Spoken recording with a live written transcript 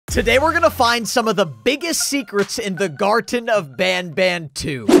Today we're gonna find some of the biggest secrets in the Garten of Banban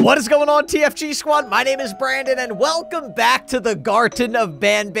 2. What is going on, TFG squad? My name is Brandon and welcome back to the Garten of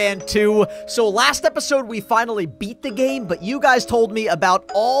Banban 2. So last episode we finally beat the game, but you guys told me about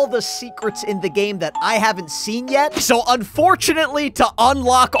all the secrets in the game that I haven't seen yet. So unfortunately, to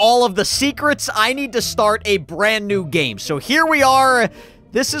unlock all of the secrets, I need to start a brand new game. So here we are.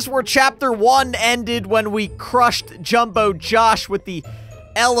 This is where chapter 1 ended when we crushed Jumbo Josh with the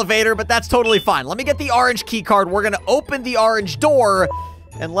elevator, but that's totally fine. Let me get the orange key card. We're gonna open the orange door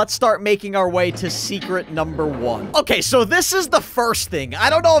and let's start making our way to secret number 1. Okay, so this is the first thing. I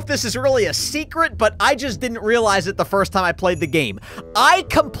don't know if this is really a secret, but I just didn't realize it the first time I played the game. I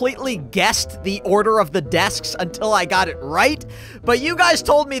completely guessed the order of the desks until I got it right, but you guys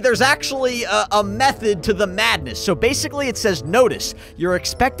told me there's actually a method to the madness. So basically it says, notice, you're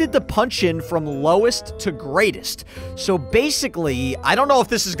expected to punch in from lowest to greatest. So basically, I don't know if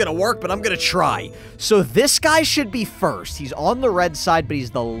this is gonna work, but I'm gonna try. So this guy should be first. He's on the red side, but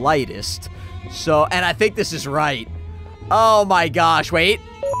he's the lightest. So, and I think this is right. Oh my gosh, wait.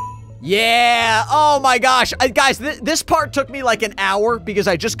 Yeah, oh my gosh. Guys, this part took me like an hour because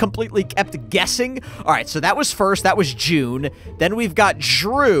I just completely kept guessing. All right, so that was first. That was June. Then we've got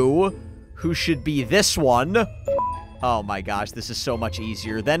Drew, who should be this one. Oh my gosh, this is so much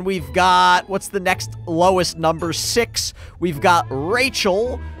easier. Then we've got, what's the next lowest number? 6. We've got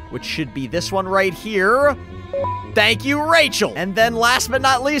Rachel, which should be this one right here. Thank you, Rachel. And then last but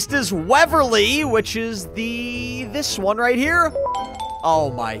not least is Weverly, which is this one right here.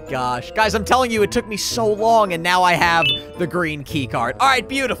 Oh my gosh. Guys, I'm telling you, it took me so long, and now I have the green key card. All right,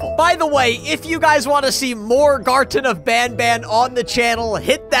 beautiful. By the way, if you guys want to see more Garten of Banban on the channel,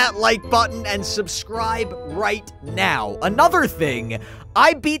 hit that like button and subscribe right now. Another thing,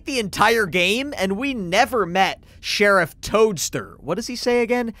 I beat the entire game, and we never met Sheriff Toadster. What does he say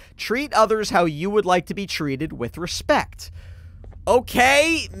again? Treat others how you would like to be treated with respect.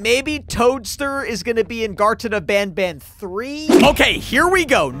 Okay, maybe Toadster is going to be in Garten of Banban 3. Okay, here we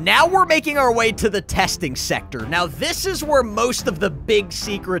go. Now we're making our way to the testing sector. Now, this is where most of the big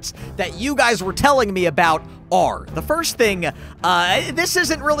secrets that you guys were telling me about are. The first thing, this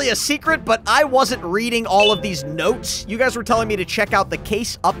isn't really a secret, but I wasn't reading all of these notes. You guys were telling me to check out the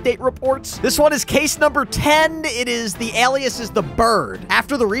case update reports. This one is case number 10. The alias is the bird.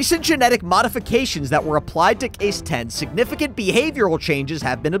 After the recent genetic modifications that were applied to case 10, significant behavioral changes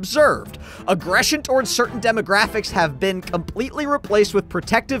have been observed. Aggression towards certain demographics have been completely replaced with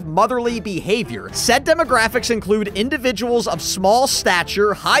protective motherly behavior. Said demographics include individuals of small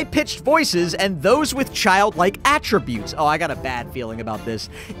stature, high-pitched voices, and those with childlike attributes. Oh, I got a bad feeling about this.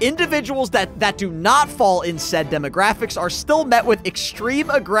 Individuals that do not fall in said demographics are still met with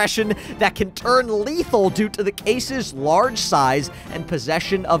extreme aggression that can turn lethal due to the case's large size and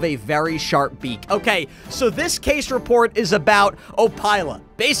possession of a very sharp beak. Okay, so this case report is about Opila.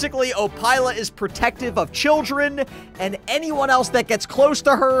 Basically, Opila is protective of children, and anyone else that gets close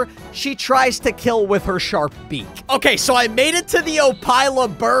to her, she tries to kill with her sharp beak. Okay, so I made it to the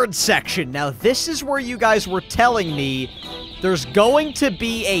Opila bird section. Now, this is where you guys were telling me there's going to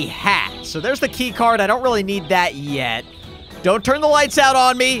be a hat. So there's the key card. I don't really need that yet. Don't turn the lights out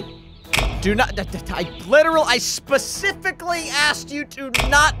on me. Do not, I specifically asked you to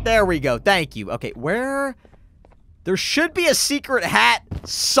not, there we go. Thank you. Okay, where? There should be a secret hat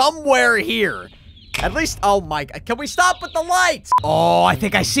somewhere here. At least, oh my God. Can we stop with the lights? Oh, I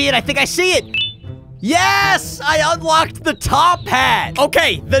think I see it. I think I see it. Yes, I unlocked the top hat.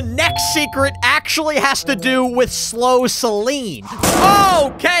 Okay, the next secret actually has to do with Slow Celine.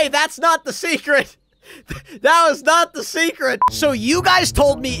 Okay, that's not the secret. That was not the secret. So you guys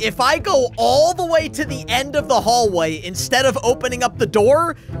told me if I go all the way to the end of the hallway instead of opening up the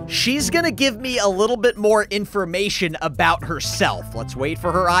door, she's gonna give me a little bit more information about herself. Let's wait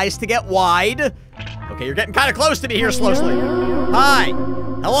for her eyes to get wide. Okay, you're getting kind of close to me here, Slow Celine. Hi.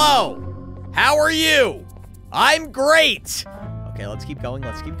 Hello. How are you? I'm great. Okay, let's keep going.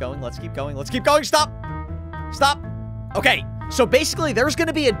 Let's keep going. Let's keep going. Let's keep going. Stop. Stop. Okay. So basically, there's going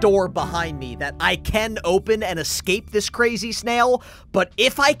to be a door behind me that I can open and escape this crazy snail, but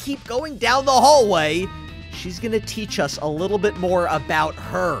if I keep going down the hallway, she's going to teach us a little bit more about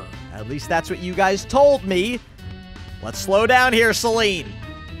her. At least that's what you guys told me. Let's slow down here, Celine.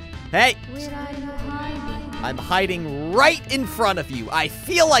 Hey. I'm hiding right in front of you. I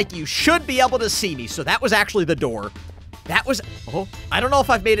feel like you should be able to see me, so that was actually the door. That was, oh, I don't know if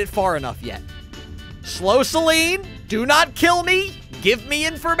I've made it far enough yet. Slow Celine, do not kill me. Give me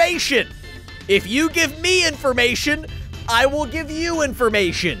information. If you give me information, I will give you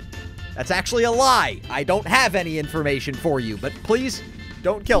information. That's actually a lie. I don't have any information for you, but please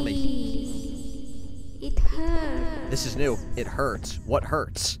Don't kill me. It hurts. This is new. It hurts. What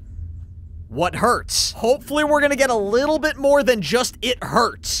hurts? What hurts? Hopefully we're gonna get a little bit more than just it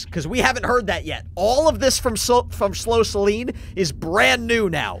hurts, because we haven't heard that yet. All of this from Slow Celine is brand new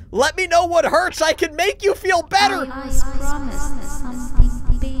now. Let me know what hurts. I can make you feel better. I promised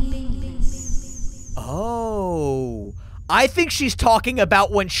something big. Oh, I think she's talking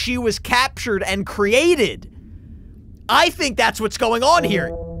about when she was captured and created. I think that's what's going on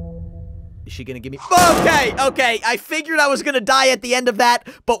here. Is she gonna give me— Okay, okay, I figured I was gonna die at the end of that,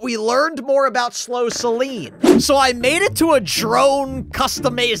 but we learned more about Slow Celine. So I made it to a drone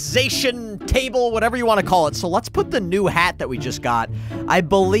customization table, whatever you want to call it. So let's put the new hat that we just got. I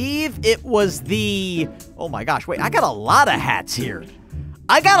believe it was the— oh my gosh, wait, I got a lot of hats here.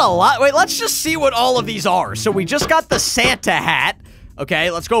 I got a lot— wait, let's just see what all of these are. So we just got the Santa hat.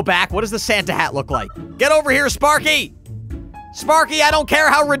 Okay, let's go back. What does the Santa hat look like? Get over here, Sparky! Sparky, I don't care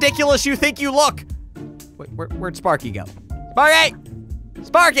how ridiculous you think you look. Wait, where'd Sparky go? Sparky!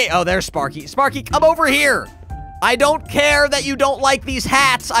 Sparky! Oh, there's Sparky. Sparky, come over here. I don't care that you don't like these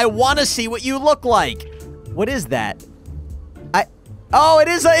hats. I want to see what you look like. What is that? Oh,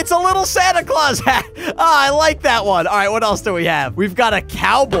 it's a little Santa Claus hat. Oh, I like that one. All right, what else do we have? We've got a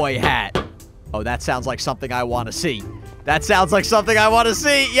cowboy hat. Oh, that sounds like something I want to see. That sounds like something I want to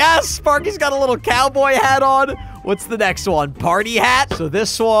see. Yes, Sparky's got a little cowboy hat on. What's the next one? Party hat. So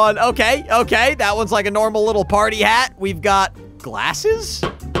this one, okay. That one's like a normal little party hat. We've got glasses.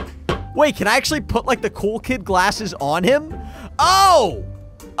 Wait, can I actually put like the cool kid glasses on him? Oh,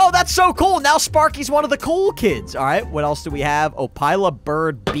 that's so cool. Now Sparky's one of the cool kids. All right, what else do we have? Opila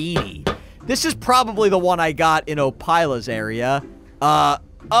bird beanie. This is probably the one I got in Opila's area.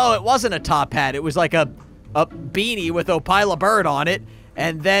 Oh, it wasn't a top hat. It was like a beanie with Opila bird on it.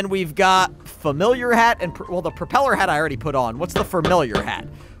 And then we've got familiar hat and, well, the propeller hat I already put on. What's the familiar hat?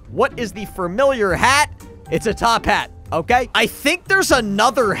 What is the familiar hat? It's a top hat, okay? I think there's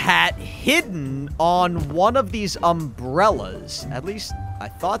another hat hidden on one of these umbrellas. At least I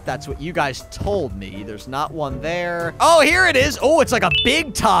thought that's what you guys told me. There's not one there. Oh, here it is. Oh, it's like a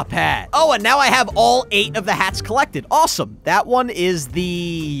big top hat. Oh, and now I have all 8 of the hats collected. Awesome. That one is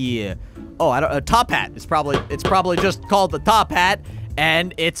the— oh, I don't— a top hat. It's probably just called the top hat.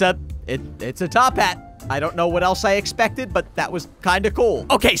 And it's a top hat. I don't know what else I expected, but that was kind of cool.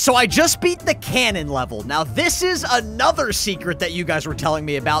 Okay, so I just beat the cannon level. Now, this is another secret that you guys were telling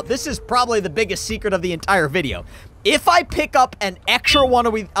me about. This is probably the biggest secret of the entire video. If I pick up an extra one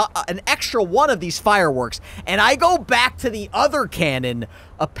of these fireworks and I go back to the other cannon,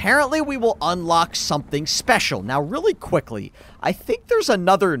 apparently we will unlock something special. Now, really quickly, I think there's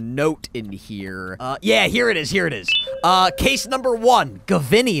another note in here. Yeah, here it is. Case number 1,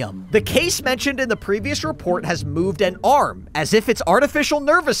 Gavinium. The case mentioned in the previous report has moved an arm, as if its artificial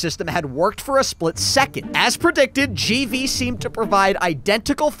nervous system had worked for a split second. As predicted, GV seemed to provide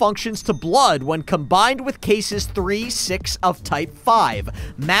identical functions to blood when combined with cases 3, 6 of type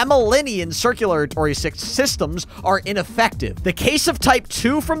 5. Mammalian circulatory systems are ineffective. The case of type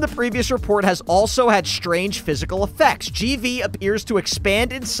 2 from the previous report has also had strange physical effects. GV appears to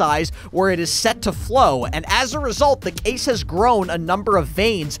expand in size where it is set to flow, and as a result, the case has grown a number of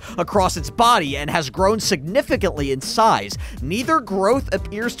veins across its body and has grown significantly in size. Neither growth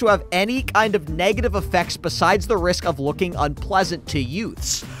appears to have any kind of negative effects besides the risk of looking unpleasant to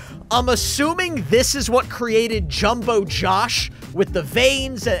youths. I'm assuming this is what created Jumbo Josh with the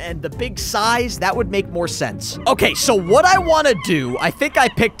veins and the big size. That would make more sense. Okay, so what I want to do, I think I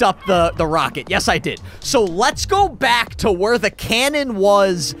picked up the rocket. Yes, I did. So let's go back to where the cannon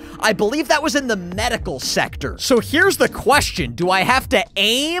was. I believe that was in the medical sector. So here's the question. Do I have to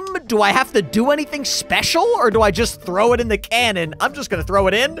aim? Do I have to do anything special? Or do I just throw it in the cannon? I'm just going to throw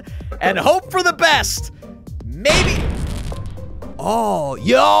it in and hope for the best. Maybe. Oh,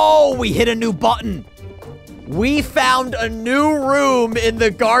 yo, we hit a new button. We found a new room in the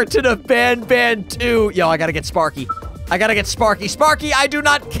Garten of Banban 2. Yo, I gotta get Sparky. Sparky, I do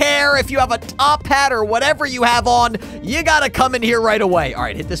not care if you have a top hat or whatever you have on. You gotta come in here right away. All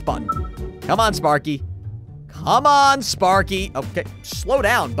right, hit this button. Come on, Sparky. Okay, slow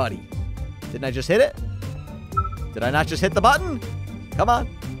down, buddy. Didn't I just hit it? Did I not just hit the button? Come on.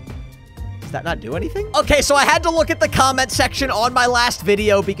 Does that not do anything? Okay, so I had to look at the comment section on my last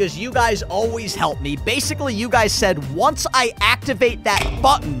video because you guys always help me. Basically, you guys said once I activate that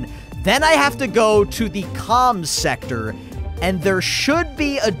button, then I have to go to the comms sector, and there should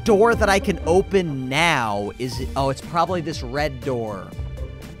be a door that I can open now. Is it? Oh, it's probably this red door.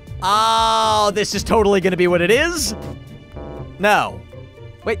 Oh, this is totally gonna be what it is? No.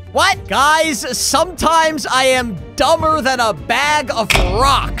 Wait, what? Guys, sometimes I am dumber than a bag of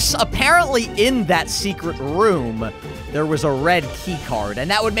rocks. Apparently in that secret room, there was a red key card,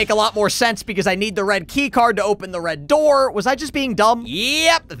 and that would make a lot more sense because I need the red key card to open the red door. Was I just being dumb?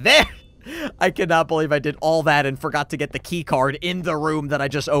 Yep, there. I cannot believe I did all that and forgot to get the key card in the room that I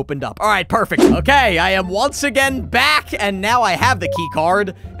just opened up. All right, perfect. Okay, I am once again back, and now I have the key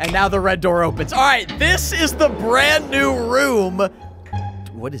card, and now the red door opens. All right, this is the brand new room.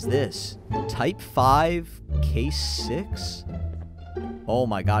 What is this? Type 5, case 6? Oh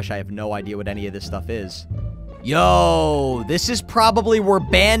my gosh, I have no idea what any of this stuff is. Yo, this is probably where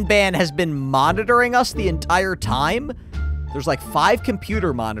Banban has been monitoring us the entire time. There's like 5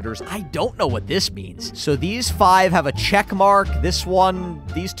 computer monitors. I don't know what this means. So these 5 have a check mark. This one,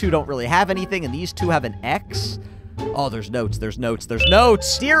 these 2 don't really have anything, and these 2 have an X. Oh, there's notes, there's notes, there's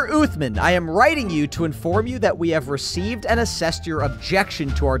notes. Dear Uthman, I am writing you to inform you that we have received and assessed your objection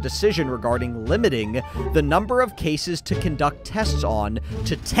to our decision regarding limiting the number of cases to conduct tests on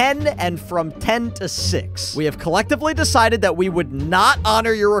to 10 and from 10 to 6. We have collectively decided that we would not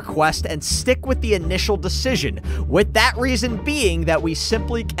honor your request and stick with the initial decision, with that reason being that we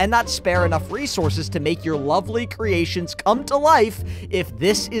simply cannot spare enough resources to make your lovely creations come to life if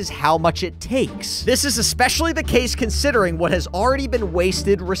this is how much it takes. This is especially the case considering what has already been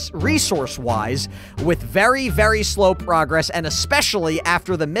wasted resource-wise with very, very slow progress, and especially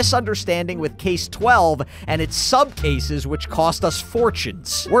after the misunderstanding with case 12 and its sub-cases, which cost us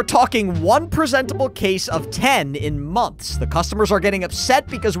fortunes. We're talking 1 presentable case of 10 in months. The customers are getting upset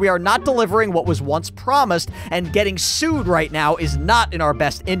because we are not delivering what was once promised, and getting sued right now is not in our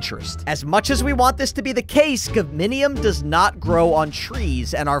best interest. As much as we want this to be the case, Gavinium does not grow on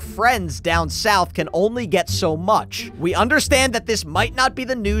trees, and our friends down south can only get so much. We understand that this might not be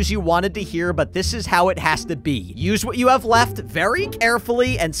the news you wanted to hear, but this is how it has to be. Use what you have left very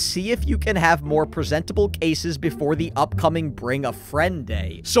carefully and see if you can have more presentable cases before the upcoming Bring a Friend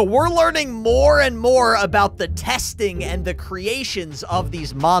Day. So we're learning more and more about the testing and the creations of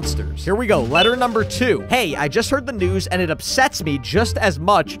these monsters. Here we go. Letter number 2. Hey, I just heard the news and it upsets me just as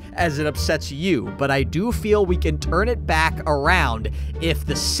much as it upsets you, but I do feel we can turn it back around if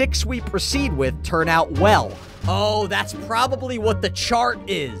the 6 we proceed with turn out well. Oh, that's probably what the chart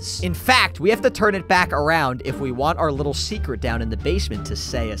is. In fact, we have to turn it back around if we want our little secret down in the basement to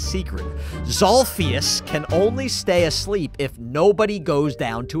stay a secret. Zolphius can only stay asleep if nobody goes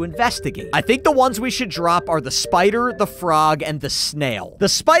down to investigate. I think the ones we should drop are the spider, the frog, and the snail. The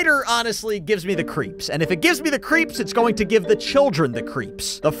spider, honestly, gives me the creeps. And if it gives me the creeps, it's going to give the children the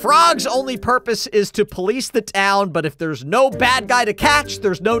creeps. The frog's only purpose is to police the town, but if there's no bad guy to catch,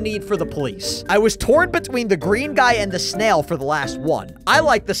 there's no need for the police. I was torn between the green guy and the snail for the last one. I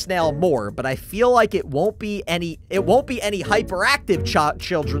like the snail more, but I feel like it won't be any hyperactive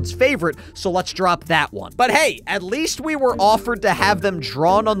children's favorite, so let's drop that one. But hey, at least we were offered to have them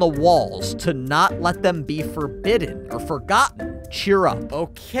drawn on the walls to not let them be forbidden or forgotten. Cheer up.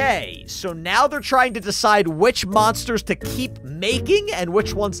 Okay, so now they're trying to decide which monsters to keep making and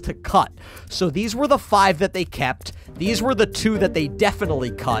which ones to cut. So these were the 5 that they kept. These were the 2 that they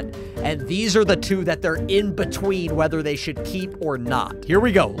definitely cut. And these are the 2 that they're in between whether they should keep or not. Here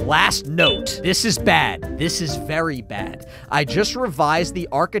we go. Last note. This is bad. This is very bad. I just revised the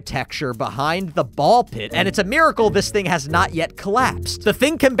architecture behind the ball pit, and it's a miracle this thing has not yet collapsed. The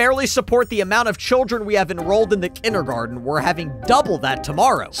thing can barely support the amount of children we have enrolled in the kindergarten. We're having double that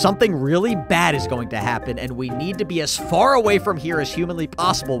tomorrow. Something really bad is going to happen, and we need to be as far away from here as humanly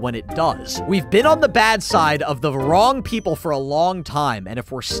possible when it does. We've been on the bad side of the wrong people for a long time, and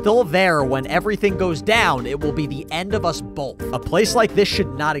if we're still there when everything goes down, it will be the end of us both. A place like this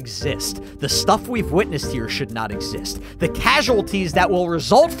should not exist. The stuff we've witnessed here should not exist. The casualties that will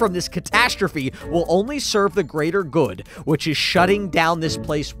result from this catastrophe will only serve the greater good, which is shutting down this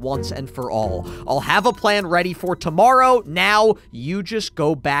place once and for all. I'll have a plan ready for tomorrow. Now, you just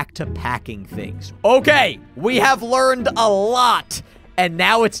go back to packing things. Okay, we have learned a lot. And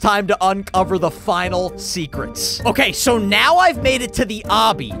now it's time to uncover the final secrets. Okay, so now I've made it to the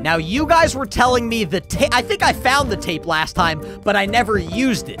obby. Now, you guys were telling me the tape. I think I found the tape last time, but I never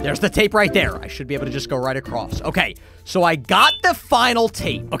used it. There's the tape right there. I should be able to just go right across. Okay, so I got the final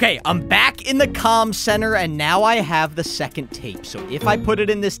tape. Okay, I'm back in the comm center, and now I have the second tape. So if I put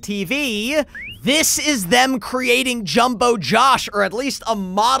it in this TV... this is them creating Jumbo Josh, or at least a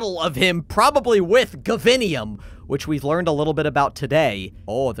model of him, probably with Gavinium, which we've learned a little bit about today.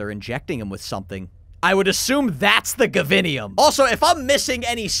 Oh, they're injecting him with something. I would assume that's the Gavinium. Also, if I'm missing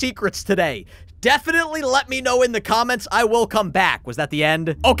any secrets today, definitely let me know in the comments. I will come back. Was that the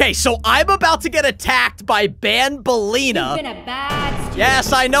end? Okay, so I'm about to get attacked by Banbalina. You've been a bad student.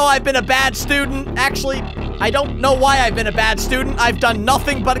 Yes, I know I've been a bad student. Actually, I don't know why I've been a bad student. I've done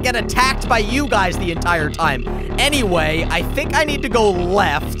nothing but get attacked by you guys the entire time. Anyway, I think I need to go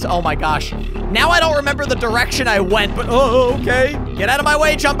left. Oh my gosh. Now I don't remember the direction I went, but oh, okay. Get out of my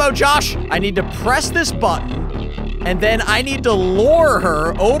way, Jumbo Josh. I need to press this button, and then I need to lure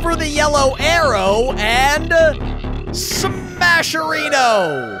her over the yellow arrow and smasherino.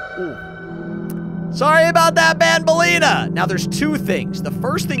 Ooh. Sorry about that, Banbalina. Now, there's two things. The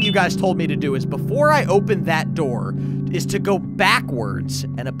first thing you guys told me to do is before I open that door is to go backwards,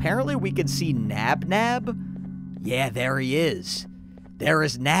 and apparently we can see Nab Nab. Yeah, there he is. There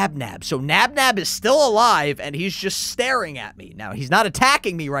is Nab Nab. So Nab Nab is still alive, and he's just staring at me. Now, he's not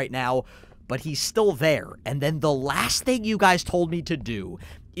attacking me right now, but he's still there. And then the last thing you guys told me to do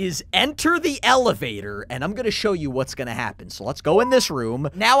is enter the elevator, and I'm going to show you what's going to happen. So let's go in this room.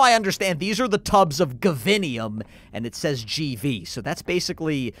 Now I understand these are the tubs of Gavinium, and it says GV. So that's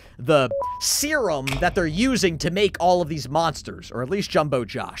basically the serum that they're using to make all of these monsters, or at least Jumbo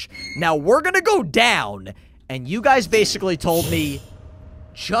Josh. Now we're going to go down, and you guys basically told me,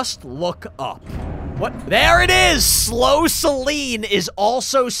 just look up. What? There it is! Slow Celine is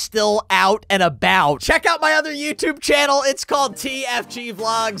also still out and about. Check out my other YouTube channel. It's called TFG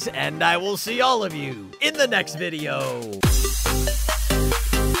Vlogs, and I will see all of you in the next video.